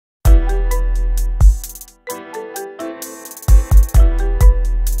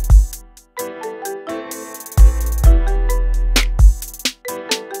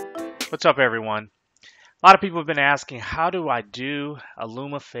What's up, everyone? A lot of people have been asking, how do I do a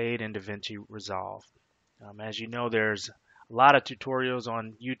Luma Fade in Davinci Resolve? As you know, there's a lot of tutorials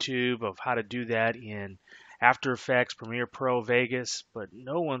on YouTube of how to do that in After Effects, Premiere Pro, Vegas, but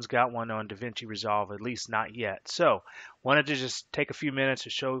no one's got one on Davinci Resolve, at least not yet. So, wanted to just take a few minutes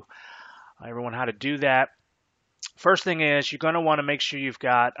to show everyone how to do that. First thing is, you're going to want to make sure you've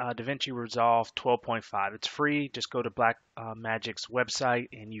got DaVinci Resolve 12.5. It's free. Just go to Blackmagic's website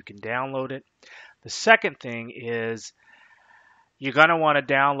and you can download it. The second thing is you're going to want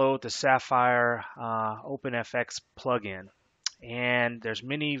to download the Sapphire OFX Plugin. And there's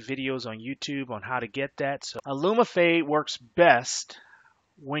many videos on YouTube on how to get that. So a Luma Fade works best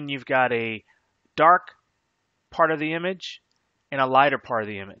when you've got a dark part of the image and a lighter part of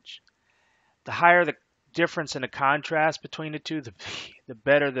the image. The higher the difference in the contrast between the two, the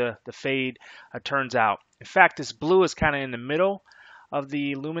better the fade turns out. In fact, this blue is kind of in the middle of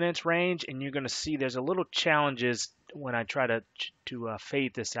the luminance range, and you're going to see there's a little challenges when I try to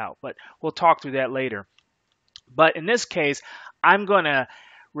fade this out, but we'll talk through that later. But in this case, I'm going to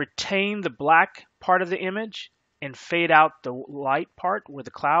retain the black part of the image and fade out the light part where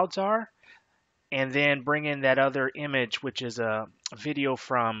the clouds are, and then bring in that other image, which is a video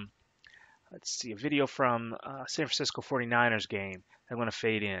from a video from San Francisco 49ers game. I'm going to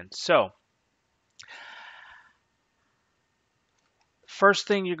fade in. So, first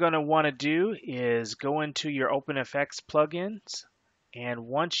thing you're going to want to do is go into your OpenFX plugins, and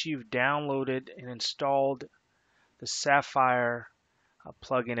once you've downloaded and installed the Sapphire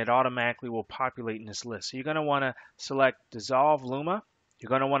plugin, it automatically will populate in this list. So you're going to want to select Dissolve Luma. You're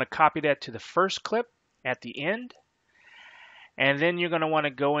going to want to copy that to the first clip at the end. And then you're going to want to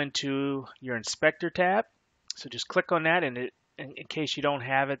go into your Inspector tab. So just click on that, and in case you don't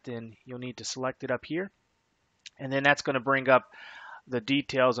have it, then you'll need to select it up here. And then that's going to bring up the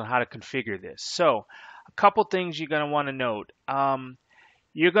details on how to configure this. So a couple things you're going to want to note.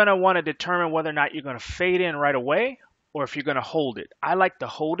 You're going to want to determine whether or not you're going to fade in right away or if you're going to hold it. I like to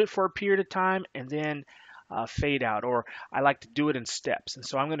hold it for a period of time and then fade out, or I like to do it in steps. And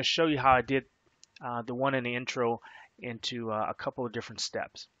so I'm going to show you how I did the one in the intro into a couple of different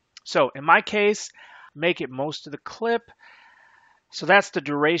steps. So in my case, make it most of the clip. So that's the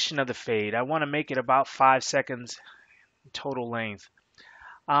duration of the fade. I want to make it about 5 seconds total length.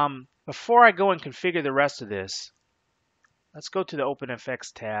 Before I go and configure the rest of this, let's go to the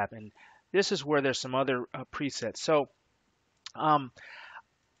OpenFX tab, and this is where there's some other presets. So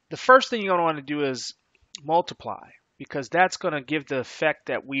the first thing you're going to want to do is multiply, because that's going to give the effect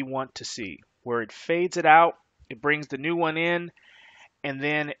that we want to see, where it fades it out, it brings the new one in, and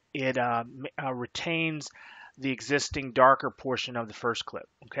then it retains the existing darker portion of the first clip.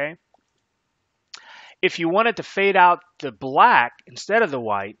 Okay. If you wanted to fade out the black instead of the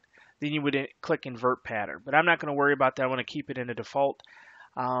white, then you would click Invert Pattern. But I'm not going to worry about that. I want to keep it in the default.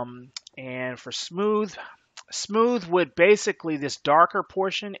 And for smooth would basically, this darker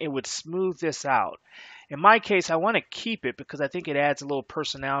portion, it would smooth this out. In my case, I want to keep it because I think it adds a little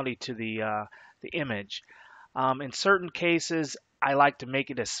personality to the image. In certain cases, I like to make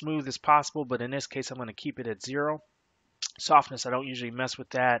it as smooth as possible, but in this case, I'm going to keep it at 0. Softness, I don't usually mess with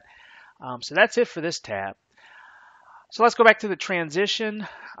that. So that's it for this tab. So let's go back to the transition.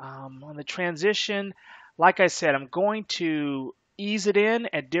 On the transition, like I said, I'm going to ease it in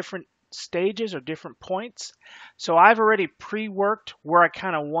at different stages or different points. So I've already pre-worked where I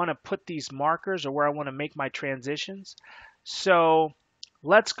kind of want to put these markers or where I want to make my transitions. So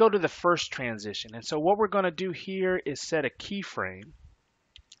let's go to the first transition. And so what we're going to do here is set a keyframe.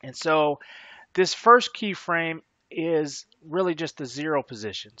 And so this first keyframe is really just the 0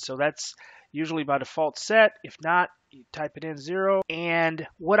 position. So that's usually by default set. If not, you type it in 0. And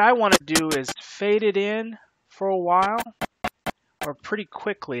what I want to do is fade it in for a while, or pretty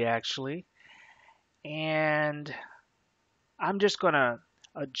quickly actually. And I'm just going to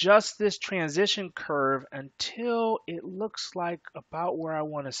adjust this transition curve until it looks like about where I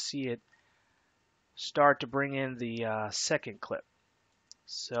want to see it start to bring in the second clip.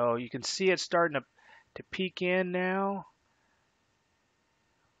 So you can see it starting to peek in now.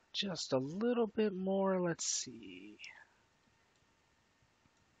 Just a little bit more. Let's see.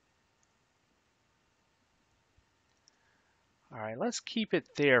 All right, let's keep it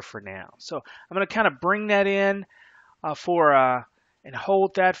there for now. So I'm going to kind of bring that in and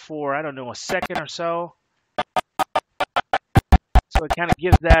hold that for, I don't know, a second or so. So it kind of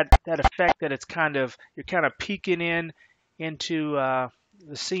gives that effect that it's kind of, you're kind of peeking into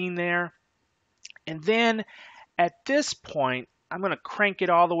the scene there. And then at this point, I'm going to crank it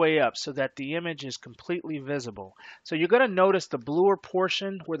all the way up so that the image is completely visible. So you're going to notice the bluer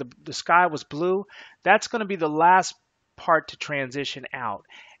portion where the sky was blue. That's going to be the last part to transition out.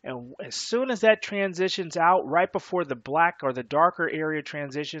 And as soon as that transitions out, right before the black or the darker area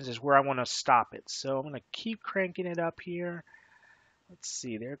transitions is where I want to stop it. So I'm going to keep cranking it up here. Let's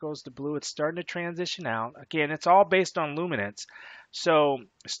see, there goes the blue. It's starting to transition out. Again, it's all based on luminance. So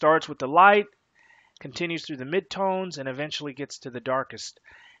it starts with the light, continues through the midtones, and eventually gets to the darkest.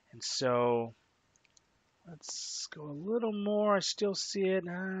 And so let's go a little more. I still see it.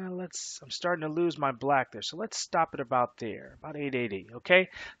 I'm starting to lose my black there. So let's stop it about there, about 880. Okay,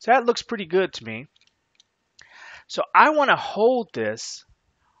 so that looks pretty good to me. So I want to hold this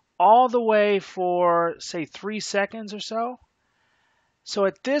all the way for, say, 3 seconds or so. So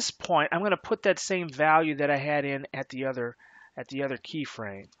at this point, I'm going to put that same value that I had in at the other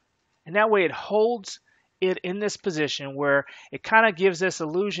keyframe. And that way it holds it in this position where it kind of gives this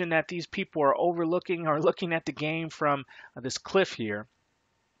illusion that these people are overlooking or looking at the game from this cliff here.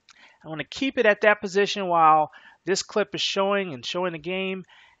 I want to keep it at that position while this clip is showing the game.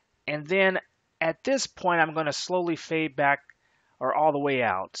 And then at this point, I'm going to slowly fade back or all the way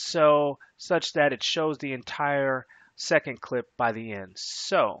out, so such that it shows the entire second clip by the end.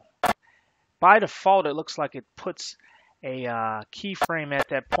 So by default, it looks like it puts a keyframe at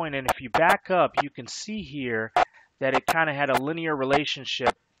that point, and if you back up, you can see here that it kind of had a linear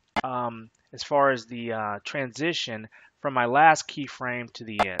relationship as far as the transition from my last keyframe to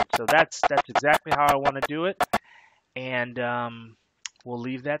the end. So that's exactly how I want to do it, and we'll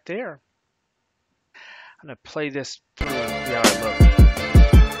leave that there. I'm going to play this through and see how it looks.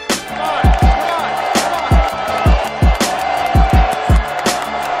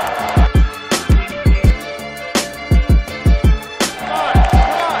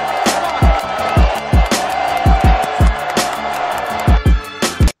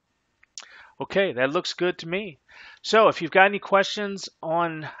 Okay, that looks good to me. So if you've got any questions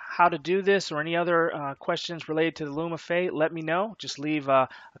on how to do this or any other questions related to the Luma Fade, let me know. Just leave a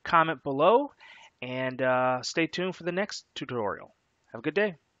comment below and stay tuned for the next tutorial. Have a good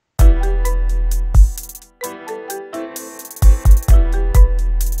day.